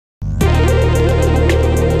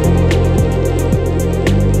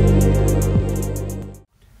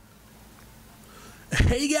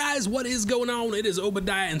what is going on? It is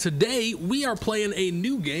Obediah, and today we are playing a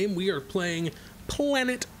new game. We are playing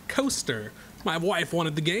Planet Coaster. My wife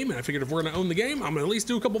wanted the game, and I figured if we're going to own the game, I'm going to at least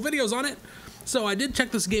do a couple videos on it. So I did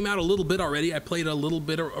check this game out a little bit already. I played a little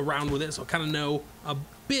bit around with it, so I kind of know a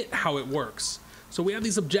bit how it works. So we have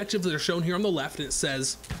these objectives that are shown here on the left, and it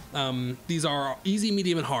says these are easy,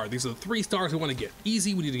 medium, and hard. These are the 3 stars we want to get.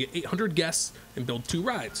 Easy, we need to get 800 guests and build 2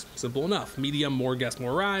 rides. Simple enough. Medium, more guests,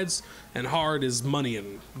 more rides. And hard is money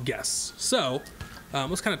and guests. So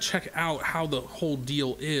let's kind of check out how the whole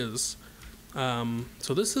deal is.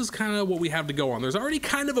 So this is kind of what we have to go on. There's already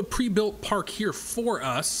kind of a pre-built park here for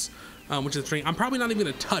us, which is interesting. I'm probably not even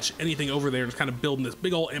going to touch anything over there, just kind of building this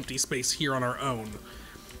big old empty space here on our own.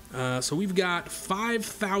 So we've got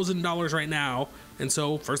 $5,000 right now, and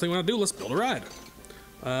so first thing we want to do, let's build a ride.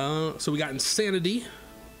 So we got Insanity,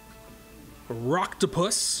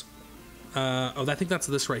 Rocktopus. Oh, I think that's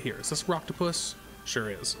this right here. Is this Rocktopus? Sure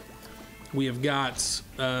is. We have got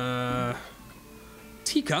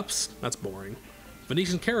Teacups. That's boring.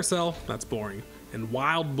 Venetian Carousel. That's boring. And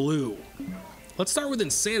Wild Blue. Let's start with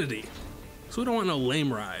Insanity. So we don't want no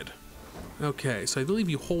lame ride. Okay, so I believe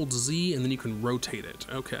you hold Z and then you can rotate it.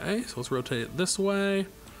 Okay, so let's rotate it this way.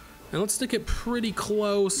 And let's stick it pretty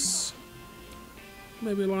close.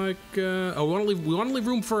 Maybe like, oh, we want to leave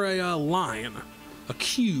room for a line. A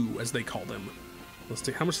queue, as they call them. Let's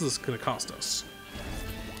see, how much is this going to cost us?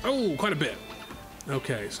 Oh, quite a bit.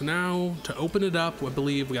 Okay, so now to open it up, I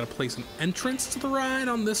believe we got to place an entrance to the ride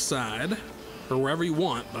on this side. Or wherever you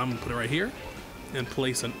want, but I'm going to put it right here. And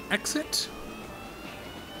place an exit.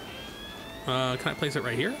 Can I place it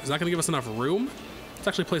right here? Is that going to give us enough room? Let's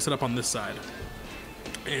actually place it up on this side.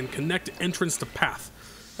 And connect entrance to path.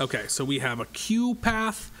 Okay, so we have a queue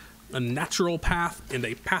path, a natural path, and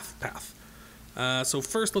a path. So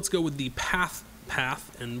first, let's go with the path,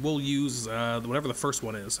 and we'll use whatever the first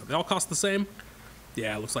one is. They all cost the same?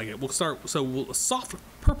 Yeah, it looks like it. We'll start, a soft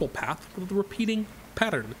purple path with a repeating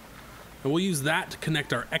pattern. And we'll use that to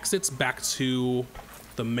connect our exits back to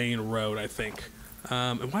the main road, I think.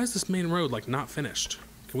 And why is this main road like not finished?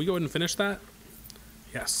 Can we go ahead and finish that?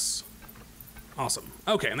 Yes. Awesome.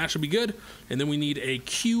 Okay, and that should be good. And then we need a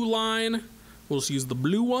queue line. We'll just use the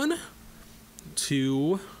blue one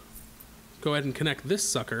to go ahead and connect this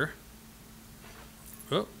sucker.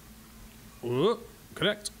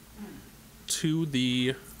 Connect to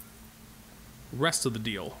the rest of the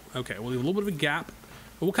deal. Okay, we'll leave a little bit of a gap.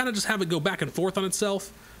 But we'll kind of just have it go back and forth on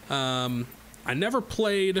itself. I never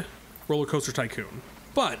played Roller Coaster Tycoon,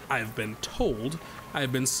 but I've been told, I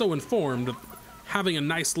have been so informed that having a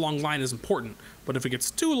nice long line is important, but if it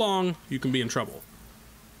gets too long, you can be in trouble.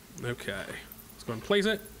 Okay, let's go and place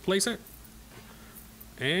it,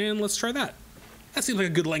 and let's try that. That seems like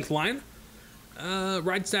a good length line.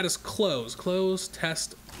 Ride status close,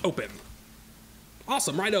 test, open.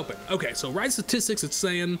 Awesome, ride open. Okay, so ride statistics, it's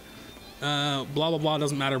saying, blah, blah, blah,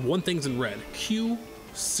 doesn't matter. One thing's in red, Q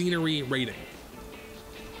scenery rating.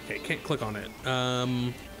 Okay, can't click on it.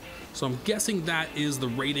 So I'm guessing that is the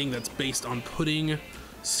rating that's based on putting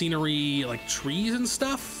scenery, like trees and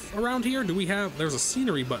stuff around here. There's a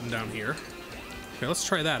scenery button down here. Okay, let's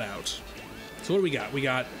try that out. So what do we got? We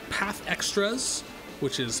got path extras,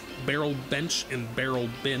 which is barrel bench and barrel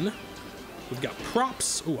bin. We've got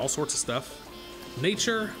props, ooh, all sorts of stuff.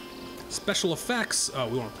 Nature, special effects. Oh,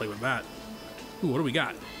 we want to play with that. Ooh, what do we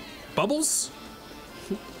got? Bubbles?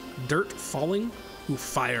 Dirt falling? Ooh,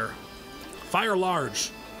 fire. Fire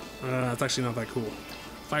large. That's actually not that cool.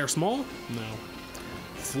 Fire small? No.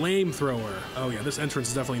 Flamethrower. Oh yeah, this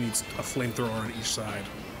entrance definitely needs a flamethrower on each side.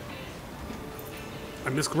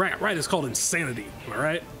 And this ride is called Insanity, am I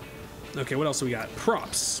right? Okay, what else do we got?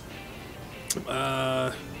 Props. We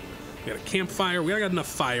got a campfire. We got enough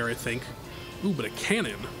fire, I think. Ooh, but a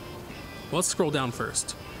cannon. Well, let's scroll down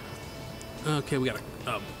first. Okay, we got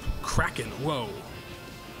a kraken. Whoa.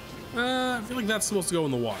 I feel like that's supposed to go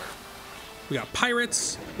in the water. We got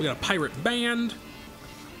pirates. We got a pirate band.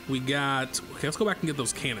 We got... Okay, let's go back and get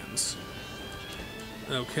those cannons.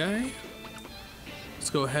 Okay. Let's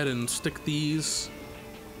go ahead and stick these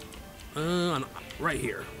on right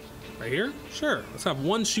here. Right here? Sure. Let's have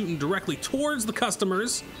one shooting directly towards the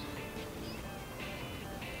customers.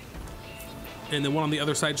 And then one on the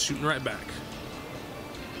other side shooting right back.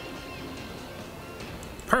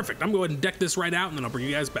 Perfect. I'm going to go ahead and deck this right out, and then I'll bring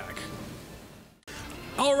you guys back.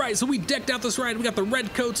 All right, so we decked out this ride. We got the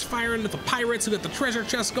red coats firing at the pirates. We got the treasure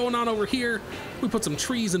chest going on over here. We put some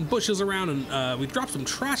trees and bushes around, and we've dropped some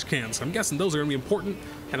trash cans. I'm guessing those are going to be important.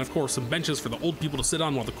 And, of course, some benches for the old people to sit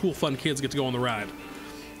on while the cool, fun kids get to go on the ride.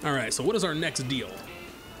 All right, so what is our next deal?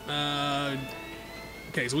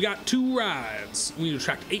 Okay, so we got 2 rides. We need to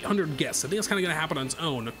attract 800 guests. I think that's kind of going to happen on its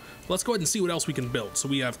own. Let's go ahead and see what else we can build. So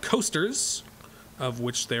we have coasters, of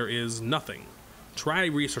which there is nothing. Try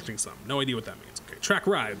researching some. No idea what that means. Okay, track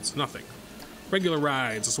rides, nothing. Regular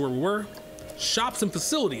rides, this is where we were. Shops and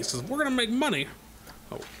facilities, because we're going to make money.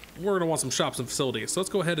 Oh, we're going to want some shops and facilities. So let's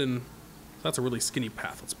go ahead and... That's a really skinny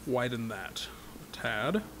path. Let's widen that a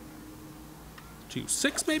tad. To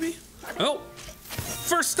 6, maybe? Oh!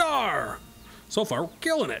 First star! So far, we're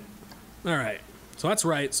killing it. All right, so that's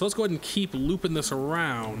right. So let's go ahead and keep looping this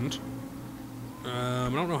around. I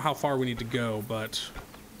don't know how far we need to go, but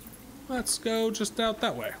let's go just out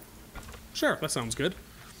that way. Sure, that sounds good.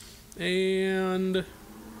 And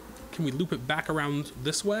can we loop it back around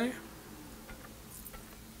this way?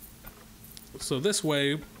 So this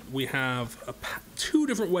way, we have 2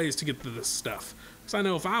 different ways to get to this stuff. Because I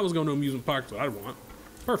know if I was going to amusement park, that's what I'd want.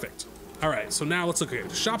 Perfect. All right, so now let's look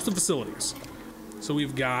at shops and facilities. So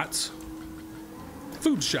we've got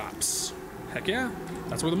food shops. Heck yeah,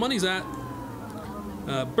 that's where the money's at.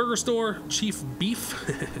 Burger store, Chief Beef.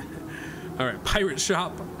 All right, pirate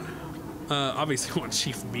shop. Obviously we want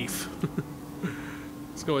Chief Beef.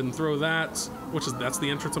 Let's go ahead and throw that, that's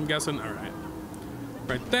the entrance, I'm guessing. All right,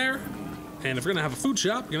 right there. And if we're gonna have a food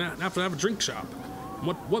shop, you're gonna have to have a drink shop.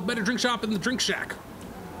 What better drink shop than the Drink Shack?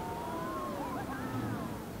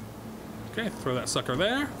 Okay, throw that sucker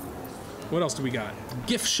there. What else do we got?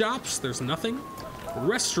 Gift shops, there's nothing.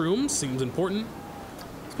 Restrooms, seems important.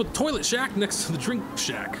 Let's put the toilet shack next to the drink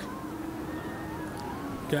shack.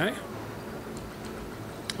 Okay.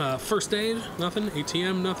 First aid, nothing.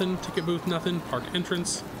 ATM, nothing. Ticket booth, nothing. Park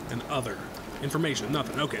entrance, and other. Information,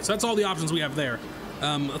 nothing. Okay, so that's all the options we have there.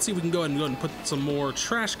 Let's see if we can go ahead and put some more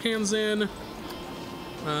trash cans in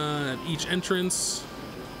at each entrance.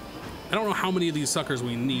 I don't know how many of these suckers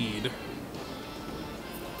we need,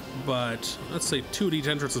 but let's say 2 at each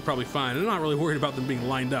entrance is probably fine. I'm not really worried about them being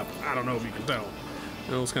lined up. I don't know if you can tell.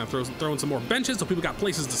 Let's kind of throw in some more benches so people got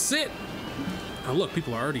places to sit. Oh look,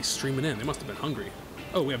 people are already streaming in. They must have been hungry.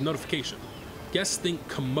 Oh, we have notification. Guests think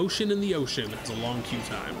commotion in the ocean has a long queue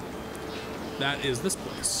time. That is this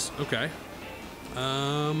place. Okay.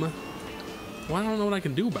 Well, I don't know what I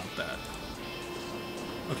can do about that.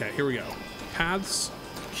 Okay, here we go. Paths,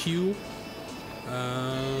 queue.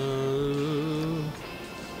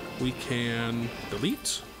 We can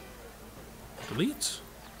delete. Delete,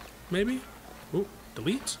 maybe? Oh,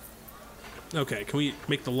 delete. Okay, can we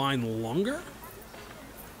make the line longer?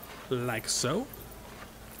 Like so.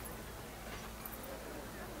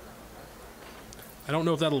 I don't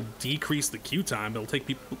know if that'll decrease the queue time, but it'll take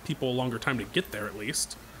people a longer time to get there at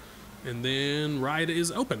least. And then ride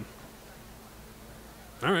is open.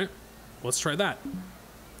 All right, let's try that.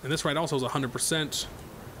 And this ride also is 100%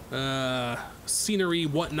 scenery,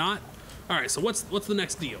 whatnot. All right, so what's the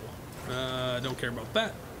next deal? Don't care about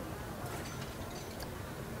that.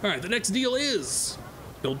 All right, the next deal is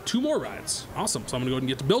build 2 more rides. Awesome, so I'm gonna go ahead and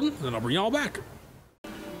get to building, and then I'll bring y'all back.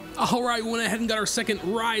 All right, we went ahead and got our second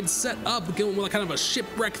ride set up, going with kind of a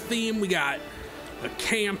shipwreck theme. We got a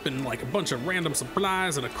camp and like a bunch of random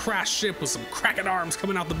supplies and a crash ship with some cracking arms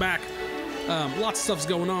coming out the back. Lots of stuff's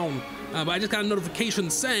going on, but I just got a notification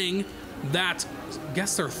saying that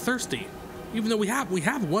guests are thirsty. Even though we have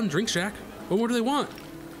 1 drink shack, but what do they want?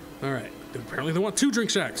 All right, apparently they want 2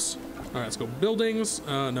 drink shacks. All right, let's go buildings.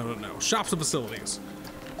 No, shops and facilities.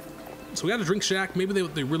 So we got a drink shack. Maybe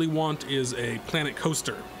what they really want is a Planet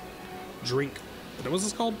Coaster drink. What's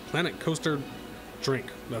this called? Planet Coaster drink.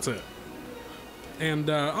 That's it. And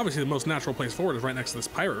obviously the most natural place forward is right next to this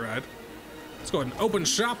pirate ride. Let's go ahead and open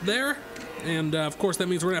shop there. And of course that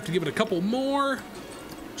means we're gonna have to give it a couple more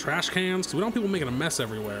trash cans, because we don't want people making a mess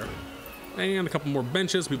everywhere. And a couple more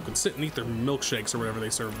benches. People can sit and eat their milkshakes or whatever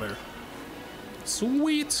they serve there.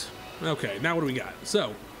 Sweet. Okay, now what do we got?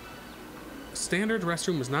 So, standard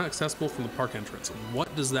restroom is not accessible from the park entrance.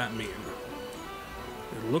 What does that mean?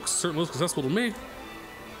 It certainly looks accessible to me.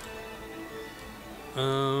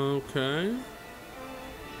 Okay.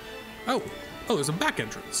 Oh, there's a back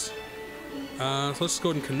entrance. So let's just go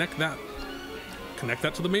ahead and connect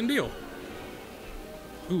that to the main deal.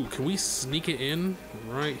 Ooh, can we sneak it in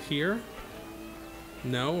right here?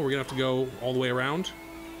 No, we're gonna have to go all the way around.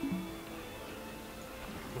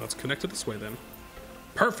 Let's connect it this way then.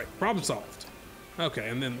 Perfect, problem solved. Okay,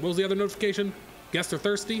 and then what was the other notification? Guests are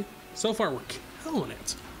thirsty. So far, we're killing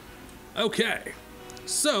it. Okay,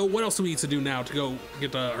 so what else do we need to do now to go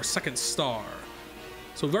get our second star?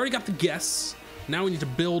 So we've already got the guests. Now we need to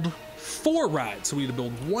build 4 rides. So we need to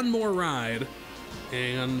build 1 more ride,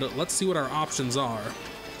 and let's see what our options are.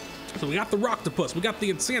 So we got the Rocktopus, we got the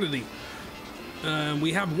Insanity,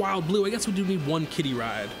 We have Wild Blue. I guess we do need one kiddie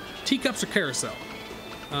ride. Teacups or carousel?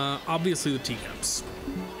 Obviously the teacups.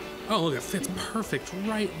 Oh, look, it fits perfect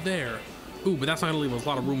right there. Ooh, but that's not gonna leave us a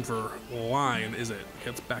lot of room for line, is it?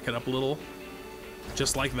 Let's back it up a little.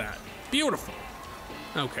 Just like that. Beautiful.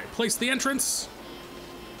 Okay, place the entrance.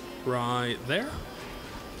 Right there.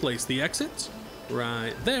 Place the exit.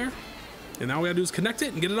 Right there. And now all we gotta do is connect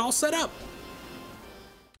it and get it all set up.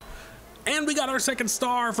 And we got our second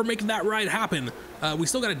star for making that ride happen. We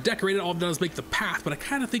still gotta decorate it. All I've done is make the path, but I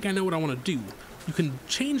kind of think I know what I want to do. You can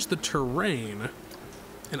change the terrain,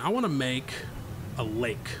 and I want to make a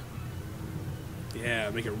lake. Yeah,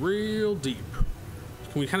 make it real deep.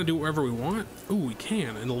 Can we kind of do it wherever we want? Ooh, we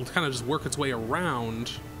can, and it'll kind of just work its way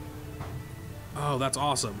around. Oh, that's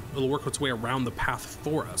awesome. It'll work its way around the path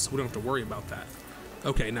for us. We don't have to worry about that.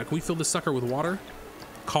 Okay, now can we fill this sucker with water?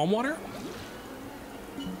 Calm water?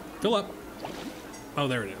 Fill up. Oh,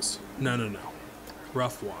 there it is. No, no, no.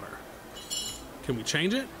 Rough water. Can we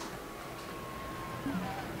change it?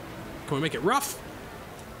 Can we make it rough?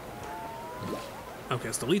 Okay,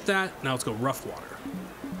 let's delete that. Now let's go rough water.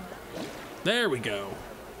 There we go.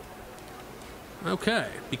 Okay,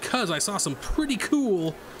 because I saw some pretty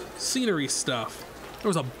cool scenery stuff. There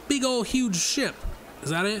was a big old huge ship. Is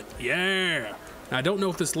that it? Yeah. Now, I don't know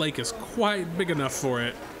if this lake is quite big enough for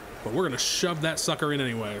it, but we're gonna shove that sucker in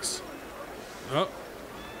anyways. Oh.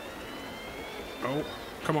 Oh,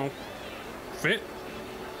 come on. Fit.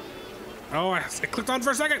 Oh, it clicked on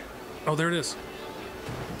for a second. Oh, there it is.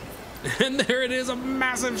 And there it is, a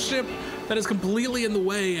massive ship that is completely in the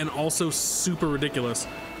way and also super ridiculous.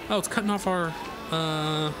 Oh, it's cutting off our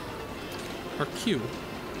queue.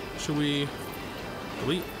 Should we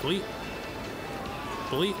delete, delete,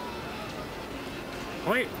 delete,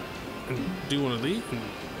 delete, and do one of these, and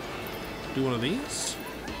do one of these?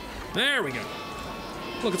 There we go.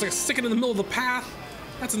 Look, it's like sticking in the middle of the path.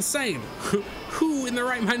 That's insane. Who in their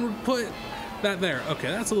right mind would put that there? Okay,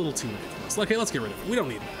 that's a little too ridiculous. Okay, let's get rid of it. We don't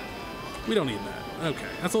need that. We don't need that. Okay,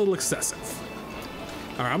 that's a little excessive.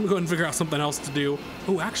 All right, I'm gonna go ahead and figure out something else to do.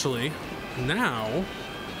 Oh, actually, now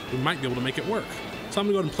we might be able to make it work. So I'm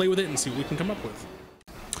gonna go ahead and play with it and see what we can come up with.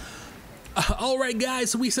 All right,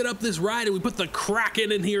 guys, so we set up this ride and we put the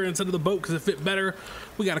Kraken in here instead of the boat because it fit better.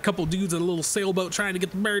 We got a couple dudes in a little sailboat trying to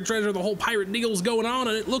get the buried treasure. The whole pirate deal's going on,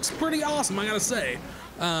 and it looks pretty awesome, I gotta say.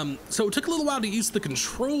 So it took a little while to get used to the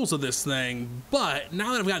controls of this thing, but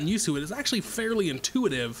now that I've gotten used to it, it's actually fairly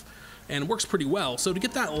intuitive and works pretty well. So to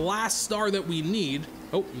get that last star that we need,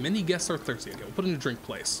 oh, many guests are thirsty. Okay, we'll put in a drink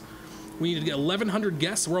place. We need to get 1,100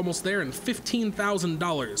 guests. We're almost there, and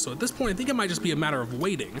 $15,000. So at this point, I think it might just be a matter of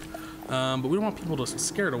waiting. But we don't want people to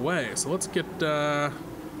scare it away. So let's get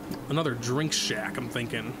another drink shack, I'm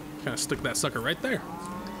thinking. Kind of stick that sucker right there.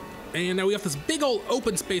 And now we have this big old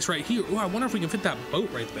open space right here. Oh, I wonder if we can fit that boat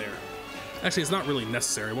right there. Actually, it's not really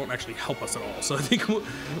necessary. It won't actually help us at all. So I think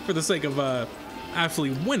for the sake of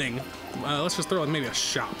actually winning, let's just throw in maybe a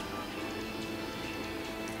shop.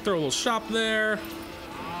 Throw a little shop there.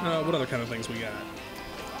 What other kind of things we got?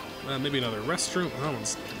 Maybe another restroom. Oh, that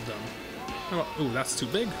one's dumb. Oh, that's too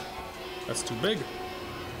big. That's too big.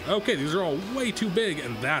 Okay, these are all way too big,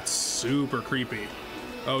 and that's super creepy.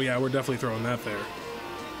 Oh yeah, we're definitely throwing that there.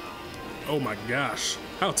 Oh my gosh,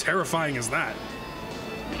 how terrifying is that?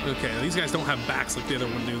 Okay, these guys don't have backs like the other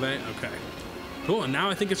one, do they? Okay, cool. And now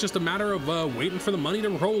I think it's just a matter of waiting for the money to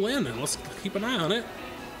roll in, and let's keep an eye on it.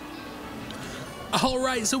 All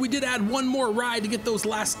right, so we did add one more ride to get those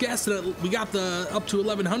last guests, and we got the up to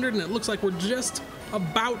 1,100, and it looks like we're just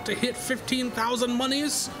about to hit 15,000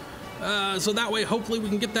 monies. So that way, hopefully, we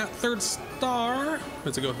can get that third star.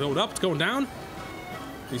 Is it going up? It's going down.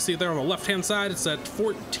 You see it there on the left-hand side. It's at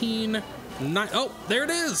 14,900. Oh, there it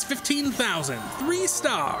is, 15,000. 3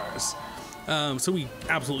 stars. So we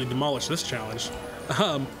absolutely demolished this challenge.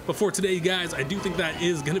 But for today, guys, I do think that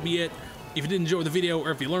is going to be it. If you did enjoy the video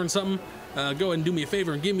or if you learned something, go ahead and do me a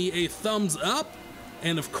favor and give me a thumbs up.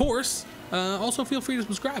 And of course, also feel free to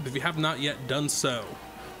subscribe if you have not yet done so.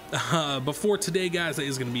 Before today, guys, that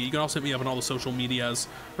is going to be, you can also hit me up on all the social medias,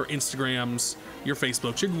 or Instagrams, your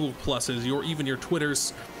Facebooks, your Google Pluses, even your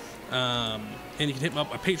Twitters. And you can hit me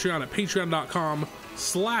up at Patreon at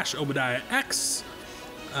patreon.com/ObediahX.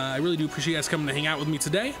 I really do appreciate you guys coming to hang out with me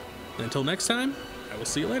today. And until next time, I will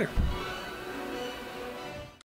see you later.